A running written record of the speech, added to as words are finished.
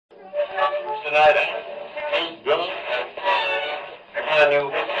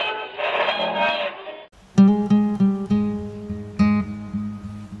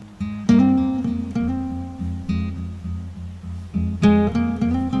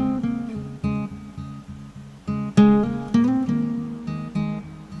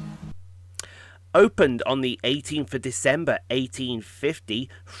Opened on the 18th of December 1850,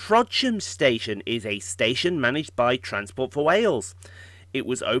 Frodsham Station is a station managed by Transport for Wales. It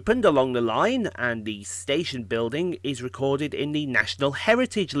was opened along the line, and the station building is recorded in the National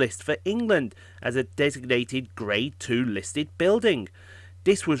Heritage List for England as a designated Grade 2 listed building.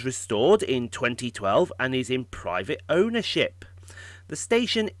 This was restored in 2012 and is in private ownership. The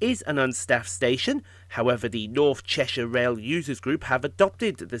station is an unstaffed station, however the North Cheshire Rail Users Group have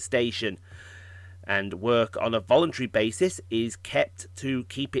adopted the station, and work on a voluntary basis is kept to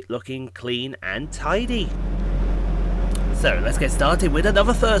keep it looking clean and tidy. So let's get started with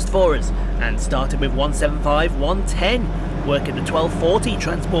another first for us, and starting with 175 110, working the 1240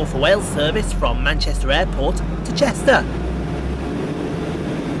 Transport for Wales service from Manchester Airport to Chester.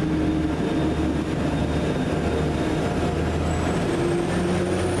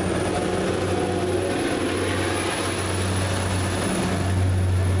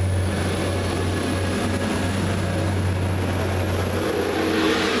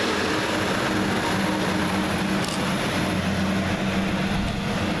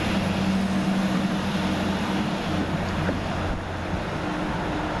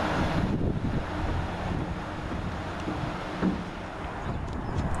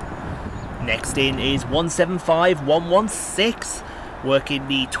 Next in is 175 116, working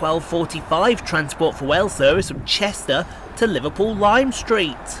the 1245 Transport for Wales service from Chester to Liverpool Lime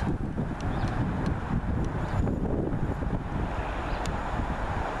Street.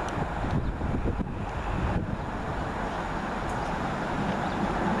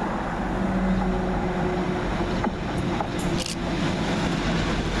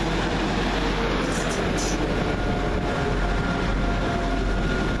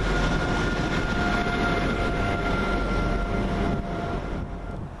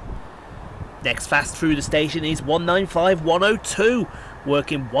 Next fast through the station is 195 102,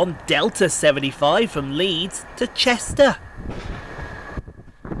 working 1 Delta 75 from Leeds to Chester.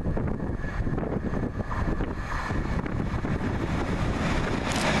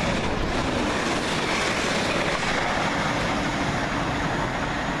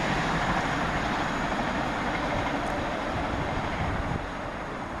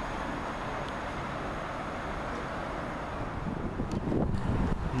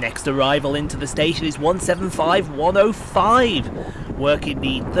 Next arrival into the station is 175 105, working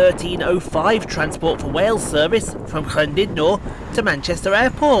the 1305 Transport for Wales service from Llandudno to Manchester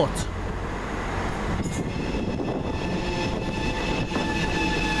Airport.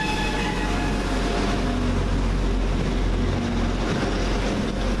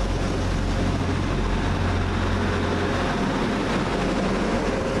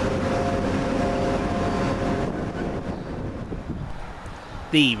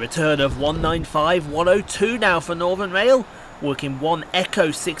 The return of 195 102 now for Northern Rail, working 1 Echo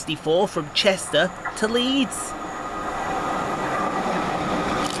 64 from Chester to Leeds.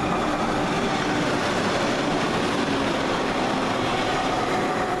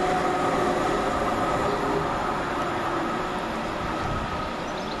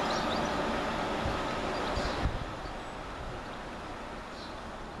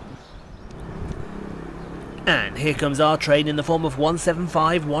 And here comes our train in the form of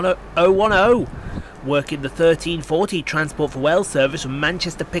 175 10010, working the 1340 Transport for Wales service from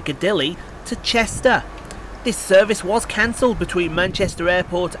Manchester Piccadilly to Chester. This service was cancelled between Manchester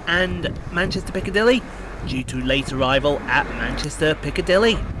Airport and Manchester Piccadilly due to late arrival at Manchester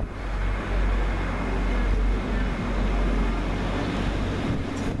Piccadilly.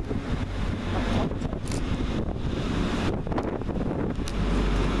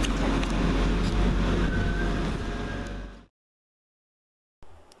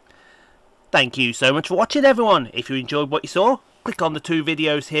 Thank you so much for watching, everyone. If you enjoyed what you saw, click on the 2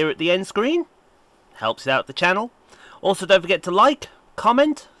 videos here at the end screen. Helps out the channel. Also, don't forget to like,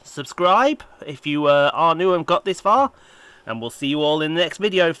 comment, subscribe if you are new and got this far. And we'll see you all in the next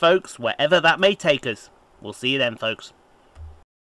video, folks, wherever that may take us. We'll see you then, folks.